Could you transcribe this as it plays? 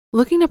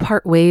Looking to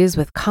part ways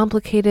with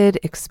complicated,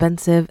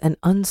 expensive, and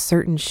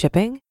uncertain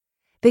shipping?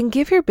 Then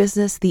give your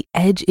business the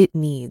edge it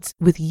needs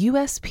with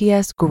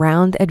USPS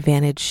Ground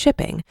Advantage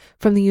shipping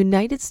from the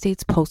United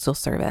States Postal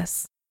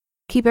Service.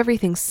 Keep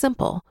everything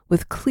simple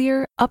with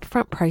clear,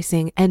 upfront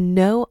pricing and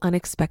no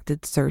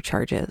unexpected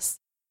surcharges.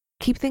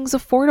 Keep things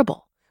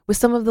affordable with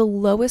some of the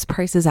lowest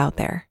prices out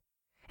there.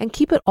 And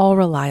keep it all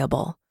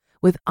reliable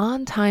with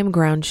on-time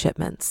ground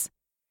shipments.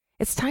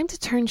 It's time to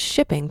turn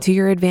shipping to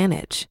your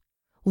advantage.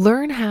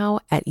 Learn how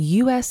at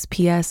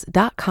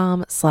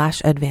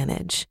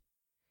USPS.com/advantage.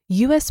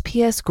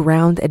 USPS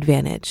Ground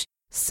Advantage.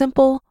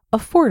 Simple,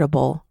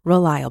 affordable,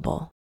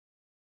 reliable.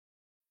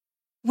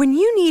 When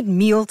you need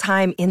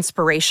mealtime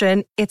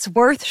inspiration, it's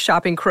worth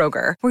shopping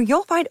Kroger, where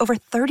you'll find over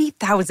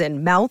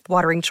 30,000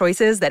 mouth-watering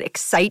choices that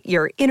excite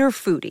your inner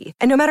foodie.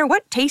 And no matter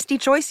what tasty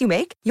choice you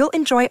make, you'll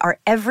enjoy our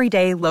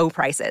everyday low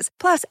prices,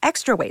 plus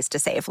extra ways to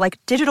save, like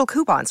digital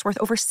coupons worth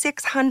over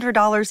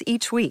 $600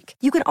 each week.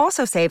 You can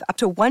also save up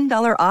to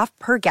 $1 off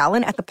per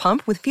gallon at the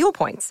pump with fuel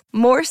points.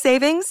 More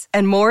savings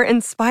and more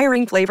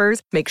inspiring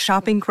flavors make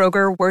shopping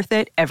Kroger worth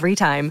it every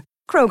time.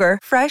 Kroger,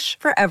 fresh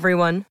for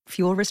everyone.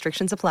 Fuel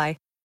restrictions apply.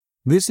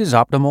 This is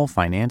Optimal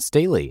Finance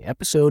Daily,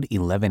 episode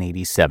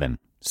 1187,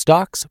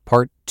 Stocks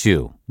Part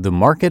 2, The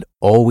Market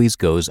Always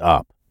Goes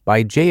Up,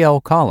 by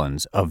J.L.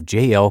 Collins of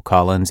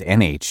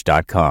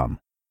jlcollinsnh.com.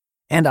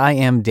 And I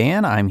am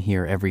Dan. I'm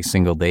here every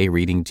single day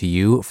reading to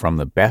you from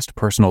the best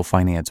personal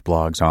finance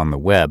blogs on the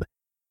web.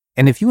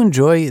 And if you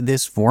enjoy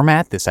this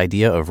format, this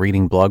idea of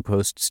reading blog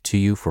posts to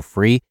you for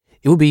free,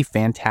 it would be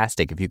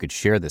fantastic if you could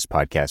share this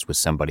podcast with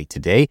somebody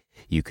today.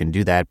 You can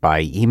do that by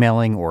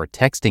emailing or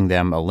texting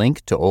them a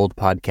link to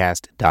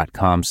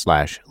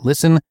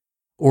oldpodcast.com/listen,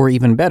 or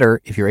even better,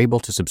 if you're able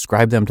to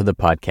subscribe them to the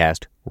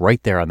podcast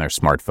right there on their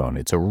smartphone.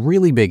 It's a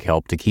really big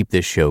help to keep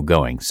this show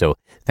going, so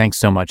thanks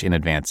so much in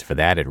advance for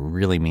that. It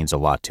really means a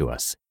lot to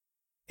us.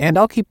 And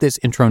I'll keep this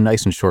intro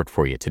nice and short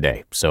for you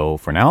today. So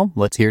for now,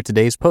 let's hear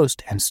today's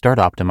post and start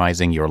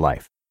optimizing your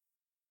life.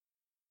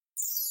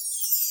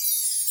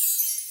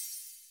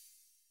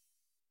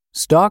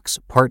 Stocks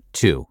Part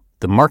 2,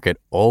 The Market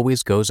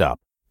Always Goes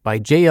Up, by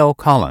J.L.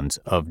 Collins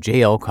of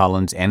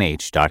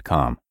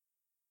jlcollinsnh.com.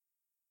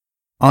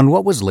 On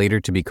what was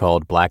later to be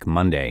called Black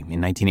Monday in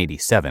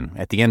 1987,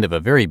 at the end of a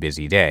very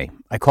busy day,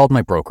 I called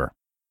my broker.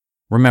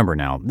 Remember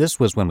now, this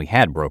was when we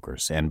had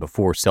brokers and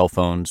before cell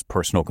phones,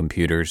 personal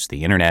computers,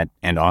 the internet,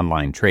 and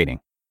online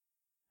trading.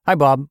 "Hi,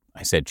 Bob,"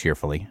 I said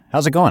cheerfully.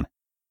 "How's it going?"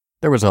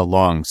 There was a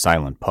long,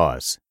 silent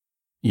pause.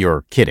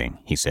 "You're kidding,"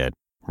 he said,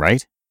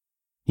 "right?"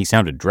 He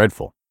sounded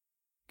dreadful.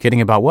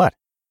 "Kidding about what?"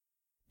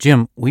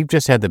 "Jim, we've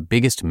just had the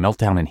biggest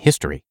meltdown in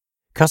history.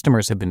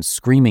 Customers have been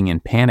screaming in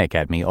panic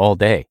at me all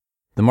day.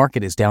 The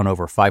market is down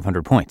over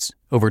 500 points,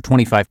 over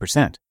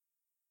 25%.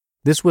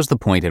 This was the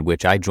point at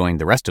which I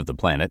joined the rest of the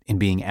planet in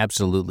being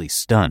absolutely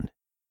stunned.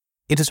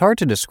 It is hard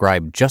to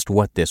describe just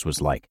what this was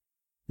like.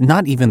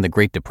 Not even the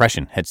Great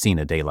Depression had seen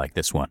a day like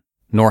this one,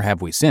 nor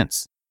have we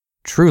since.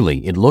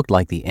 Truly, it looked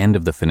like the end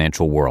of the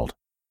financial world.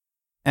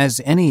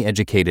 As any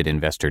educated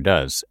investor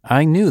does,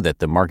 I knew that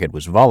the market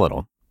was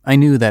volatile. I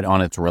knew that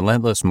on its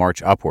relentless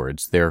march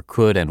upwards, there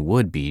could and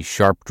would be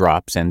sharp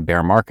drops and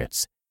bear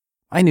markets.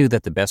 I knew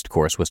that the best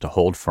course was to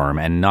hold firm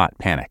and not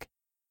panic.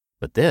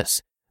 But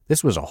this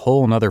was a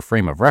whole nother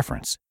frame of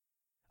reference.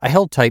 I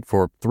held tight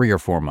for 3 or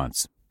 4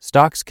 months.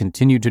 Stocks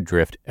continued to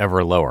drift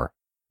ever lower.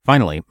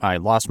 Finally, I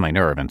lost my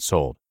nerve and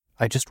sold.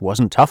 I just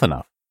wasn't tough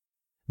enough.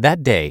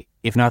 That day,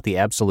 if not the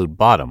absolute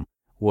bottom,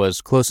 was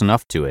close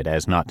enough to it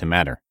as not to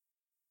matter.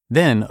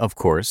 Then, of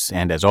course,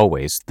 and as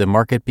always, the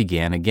market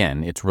began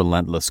again its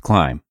relentless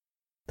climb.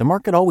 The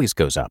market always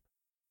goes up.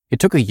 It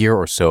took a year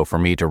or so for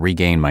me to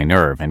regain my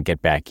nerve and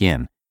get back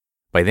in.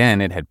 By then,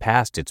 it had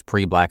passed its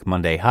pre-Black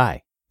Monday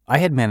high. I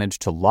had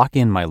managed to lock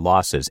in my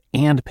losses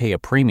and pay a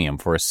premium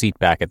for a seat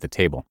back at the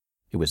table.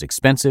 It was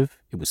expensive.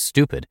 It was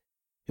stupid.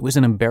 It was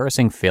an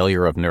embarrassing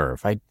failure of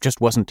nerve. I just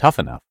wasn't tough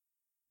enough.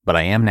 But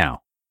I am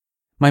now.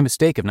 My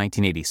mistake of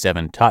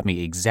 1987 taught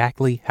me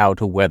exactly how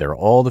to weather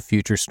all the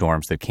future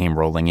storms that came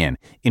rolling in,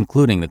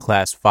 including the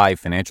Class 5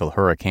 financial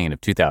hurricane of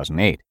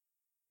 2008.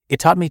 It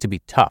taught me to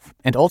be tough,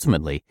 and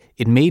ultimately,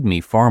 it made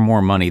me far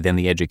more money than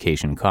the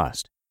education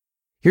cost.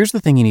 Here's the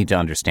thing you need to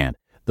understand.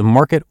 The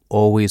market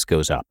always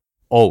goes up.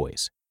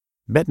 Always.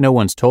 Bet no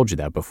one's told you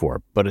that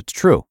before, but it's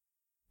true.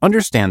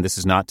 Understand this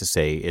is not to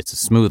say it's a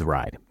smooth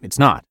ride. It's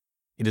not.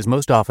 It is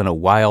most often a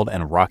wild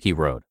and rocky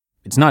road.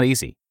 It's not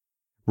easy.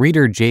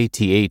 Reader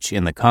JTH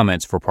in the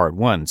comments for Part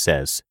 1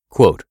 says,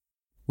 quote,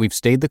 "We've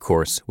stayed the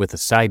course with a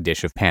side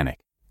dish of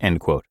panic," end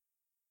quote.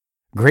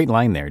 Great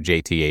line there,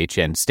 JTH,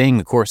 and staying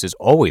the course is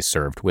always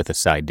served with a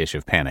side dish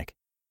of panic.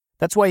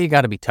 That's why you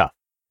gotta be tough,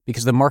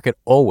 because the market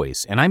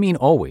always, and I mean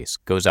always,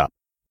 goes up.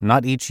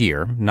 Not each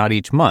year, not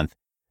each month,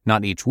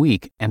 not each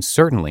week, and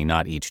certainly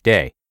not each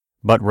day,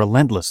 but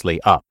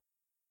relentlessly up.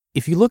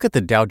 If you look at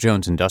the Dow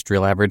Jones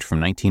Industrial Average from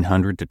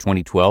 1900 to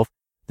 2012,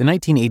 the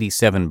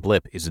 1987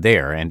 blip is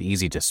there and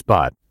easy to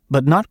spot,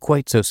 but not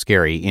quite so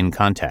scary in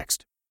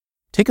context.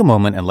 Take a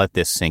moment and let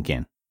this sink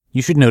in.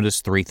 You should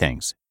notice 3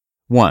 things.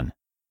 1.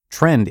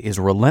 Trend is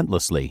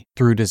relentlessly,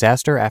 through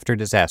disaster after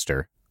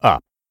disaster,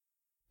 up.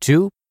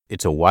 2.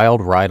 It's a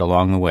wild ride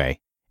along the way.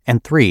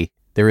 And 3.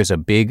 There is a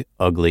big,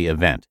 ugly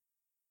event.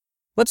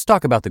 Let's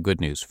talk about the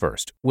good news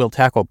first. We'll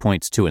tackle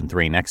points 2 and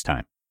 3 next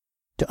time.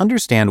 To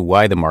understand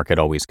why the market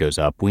always goes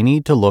up, we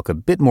need to look a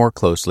bit more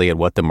closely at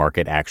what the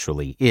market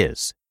actually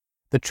is.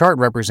 The chart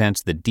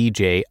represents the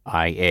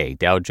DJIA,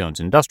 Dow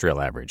Jones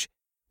Industrial Average.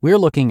 We're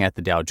looking at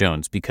the Dow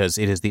Jones because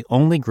it is the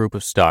only group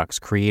of stocks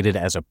created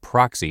as a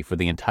proxy for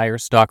the entire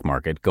stock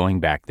market going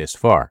back this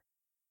far.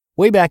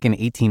 Way back in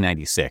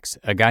 1896,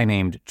 a guy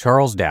named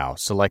Charles Dow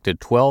selected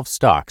 12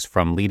 stocks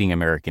from leading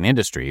American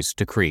industries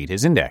to create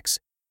his index.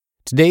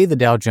 Today, the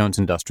Dow Jones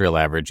Industrial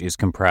Average is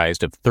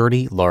comprised of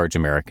 30 large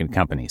American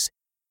companies.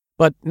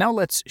 But now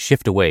let's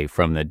shift away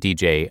from the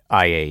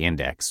DJIA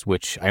index,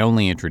 which I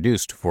only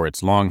introduced for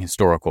its long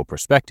historical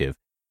perspective,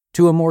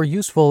 to a more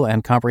useful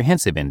and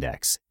comprehensive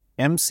index,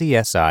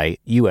 MSCI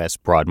US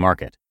Broad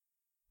Market.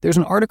 There's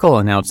an article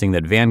announcing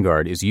that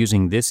Vanguard is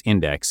using this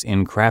index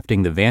in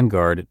crafting the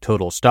Vanguard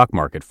Total Stock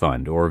Market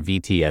Fund, or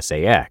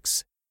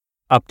VTSAX.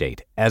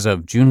 Update: as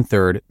of June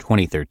 3,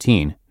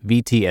 2013,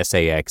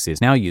 VTSAX is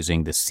now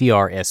using the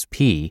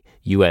CRSP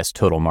US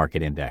Total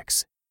Market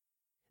Index.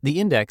 The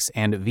index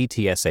and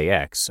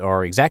VTSAX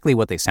are exactly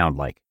what they sound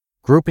like,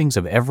 groupings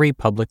of every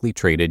publicly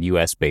traded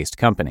US-based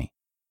company.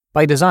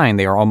 By design,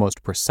 they are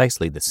almost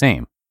precisely the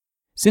same.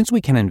 Since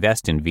we can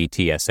invest in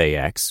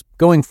VTSAX,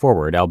 going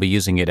forward I'll be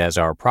using it as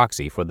our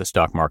proxy for the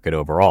stock market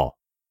overall.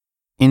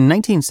 In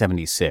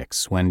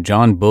 1976, when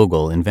John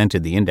Bogle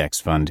invented the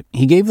index fund,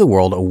 he gave the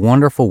world a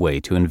wonderful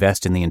way to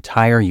invest in the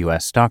entire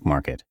US stock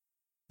market.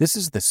 This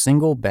is the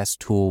single best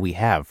tool we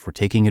have for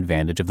taking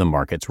advantage of the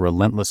market's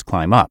relentless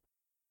climb up.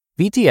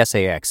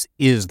 VTSAX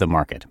is the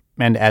market,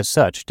 and as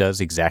such does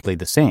exactly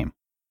the same.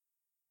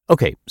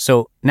 Okay,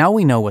 so now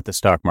we know what the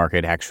stock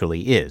market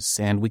actually is,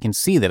 and we can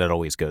see that it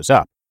always goes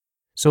up.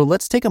 So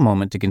let's take a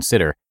moment to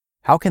consider,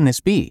 how can this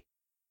be?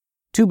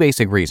 2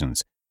 basic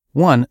reasons.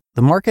 1,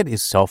 the market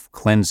is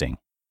self-cleansing.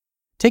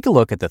 Take a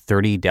look at the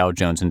 30 Dow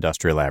Jones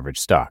Industrial Average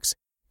stocks.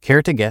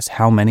 Care to guess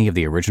how many of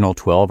the original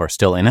 12 are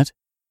still in it?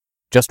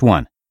 Just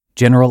 1,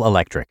 General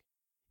Electric.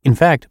 In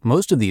fact,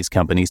 most of these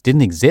companies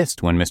didn't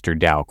exist when Mr.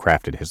 Dow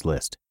crafted his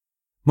list.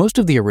 Most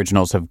of the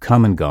originals have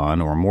come and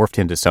gone or morphed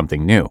into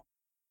something new.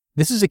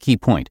 This is a key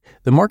point.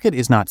 The market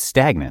is not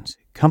stagnant.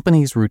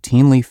 Companies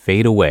routinely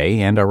fade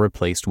away and are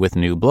replaced with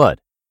new blood.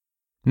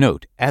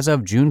 Note, as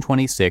of June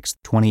 26,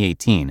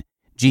 2018,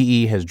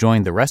 GE has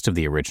joined the rest of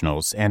the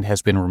originals and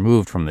has been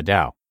removed from the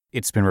Dow.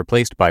 It's been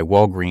replaced by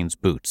Walgreens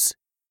Boots.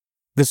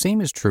 The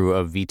same is true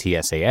of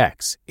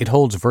VTSAX. It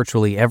holds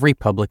virtually every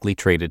publicly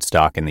traded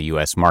stock in the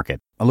U.S. market,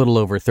 a little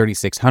over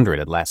 3,600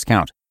 at last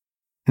count.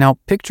 Now,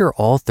 picture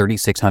all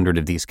 3,600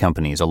 of these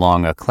companies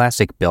along a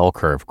classic bell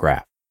curve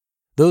graph.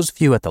 Those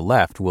few at the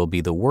left will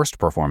be the worst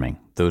performing,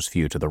 those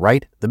few to the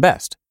right, the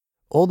best.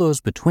 All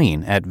those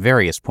between at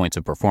various points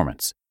of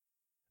performance.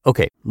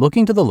 Okay,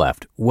 looking to the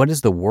left, what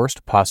is the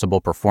worst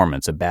possible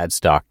performance a bad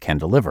stock can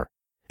deliver?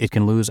 It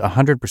can lose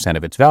 100%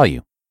 of its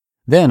value.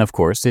 Then, of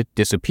course, it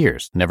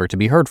disappears, never to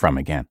be heard from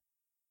again.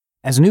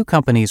 As new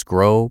companies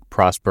grow,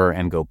 prosper,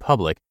 and go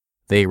public,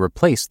 they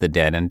replace the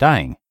dead and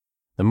dying.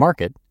 The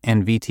market,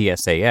 and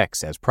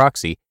VTSAX as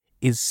proxy,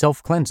 is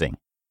self-cleansing.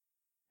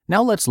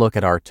 Now let's look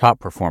at our top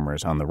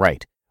performers on the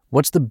right.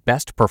 What's the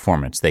best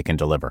performance they can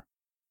deliver?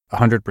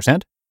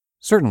 100%?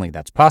 Certainly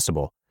that's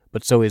possible,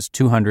 but so is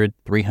 200,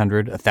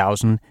 300,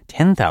 1,000,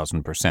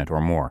 10,000%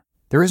 or more.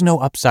 There is no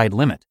upside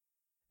limit.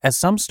 As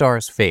some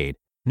stars fade,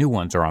 new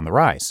ones are on the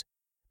rise.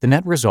 The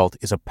net result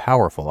is a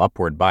powerful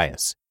upward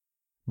bias.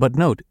 But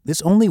note,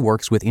 this only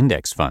works with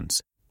index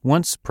funds.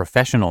 Once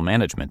professional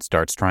management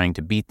starts trying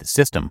to beat the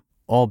system,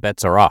 all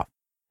bets are off.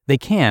 They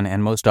can,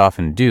 and most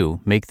often do,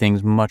 make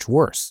things much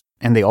worse,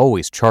 and they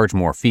always charge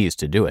more fees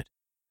to do it.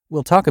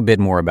 We'll talk a bit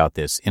more about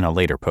this in a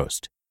later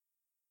post.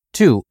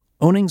 2.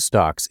 Owning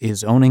stocks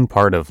is owning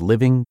part of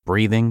living,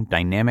 breathing,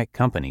 dynamic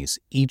companies,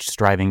 each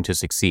striving to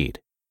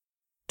succeed.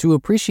 To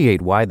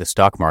appreciate why the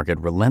stock market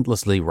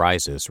relentlessly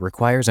rises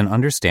requires an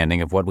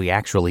understanding of what we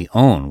actually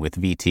own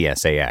with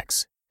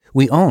VTSAX.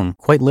 We own,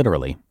 quite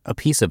literally, a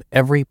piece of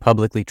every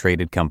publicly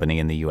traded company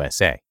in the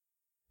USA.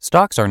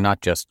 Stocks are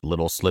not just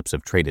little slips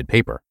of traded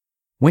paper.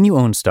 When you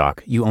own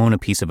stock, you own a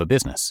piece of a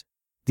business.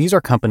 These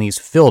are companies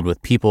filled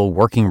with people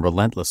working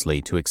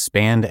relentlessly to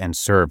expand and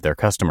serve their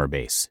customer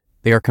base.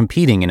 They are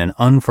competing in an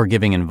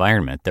unforgiving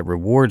environment that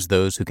rewards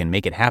those who can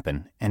make it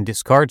happen and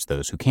discards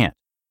those who can't.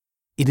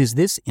 It is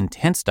this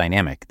intense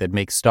dynamic that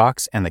makes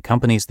stocks and the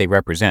companies they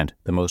represent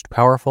the most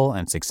powerful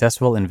and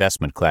successful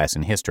investment class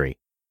in history.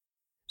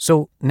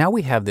 So now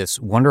we have this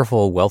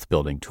wonderful wealth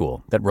building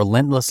tool that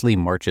relentlessly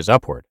marches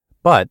upward,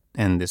 but,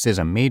 and this is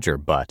a major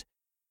but,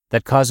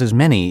 that causes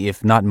many,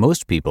 if not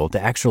most people,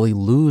 to actually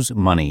lose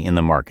money in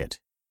the market.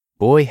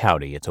 Boy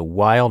howdy, it's a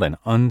wild and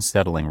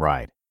unsettling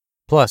ride.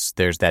 Plus,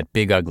 there's that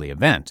big ugly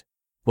event.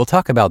 We'll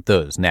talk about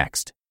those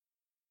next.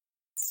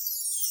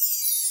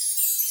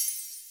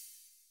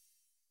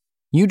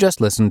 You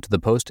just listened to the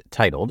post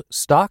titled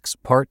Stocks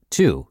Part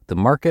 2, The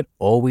Market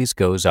Always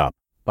Goes Up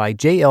by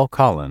J.L.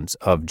 Collins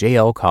of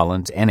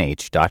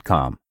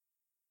jlcollinsnh.com.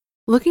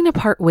 Looking to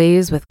part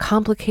ways with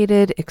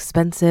complicated,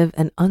 expensive,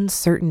 and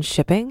uncertain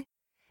shipping?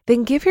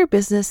 Then give your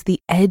business the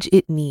edge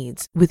it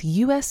needs with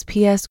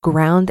USPS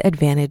Ground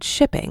Advantage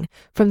shipping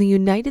from the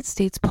United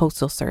States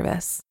Postal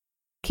Service.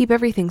 Keep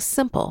everything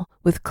simple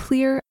with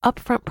clear,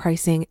 upfront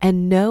pricing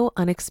and no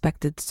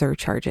unexpected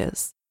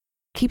surcharges.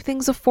 Keep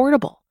things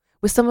affordable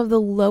with some of the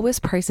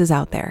lowest prices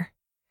out there.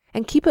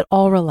 And keep it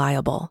all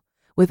reliable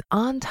with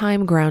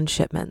on-time ground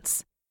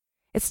shipments.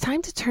 It's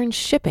time to turn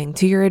shipping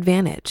to your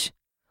advantage.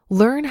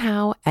 Learn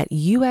how at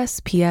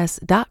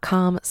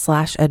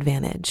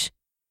USPS.com/advantage.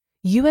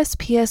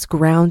 USPS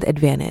Ground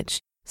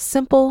Advantage.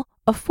 Simple,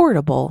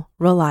 affordable,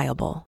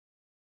 reliable.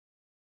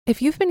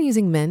 If you've been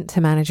using Mint to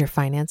manage your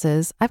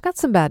finances, I've got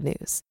some bad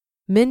news.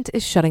 Mint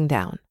is shutting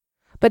down.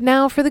 But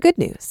now for the good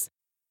news.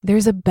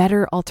 There's a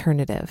better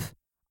alternative.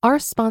 Our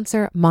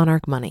sponsor,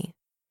 Monarch Money.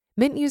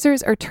 Mint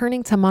users are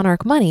turning to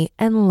Monarch Money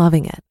and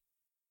loving it.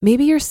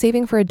 Maybe you're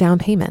saving for a down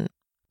payment,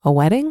 a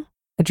wedding,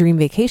 a dream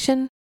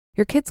vacation,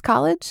 your kids'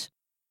 college.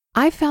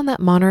 I've found that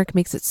Monarch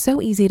makes it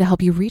so easy to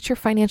help you reach your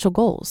financial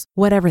goals,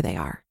 whatever they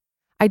are.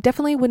 I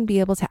definitely wouldn't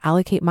be able to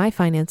allocate my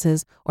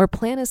finances or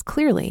plan as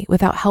clearly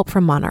without help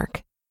from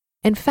Monarch.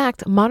 In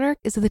fact, Monarch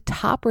is the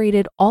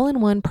top-rated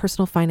all-in-one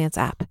personal finance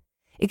app.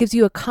 It gives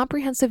you a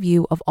comprehensive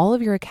view of all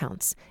of your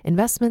accounts,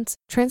 investments,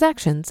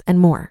 transactions,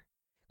 and more.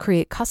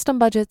 Create custom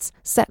budgets,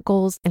 set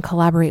goals, and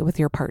collaborate with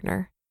your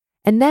partner.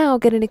 And now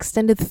get an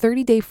extended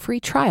 30-day free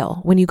trial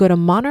when you go to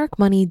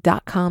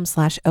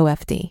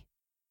monarchmoney.com/OFD.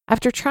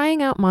 After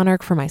trying out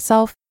Monarch for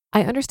myself,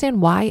 I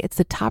understand why it's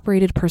the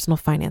top-rated personal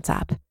finance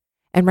app.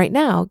 And right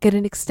now, get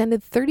an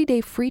extended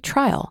 30-day free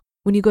trial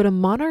when you go to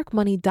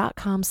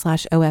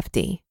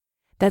monarchmoney.com/OFD.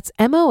 That's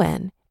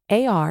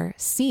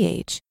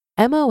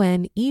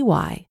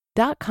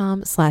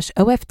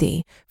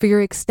monarchmoney.com/OFD for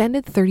your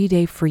extended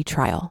 30-day free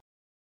trial.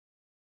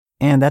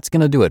 And that's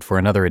going to do it for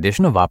another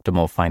edition of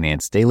Optimal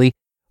Finance Daily.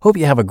 Hope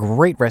you have a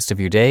great rest of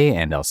your day,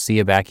 and I'll see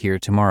you back here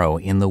tomorrow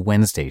in the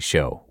Wednesday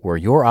show, where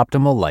your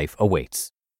optimal life awaits.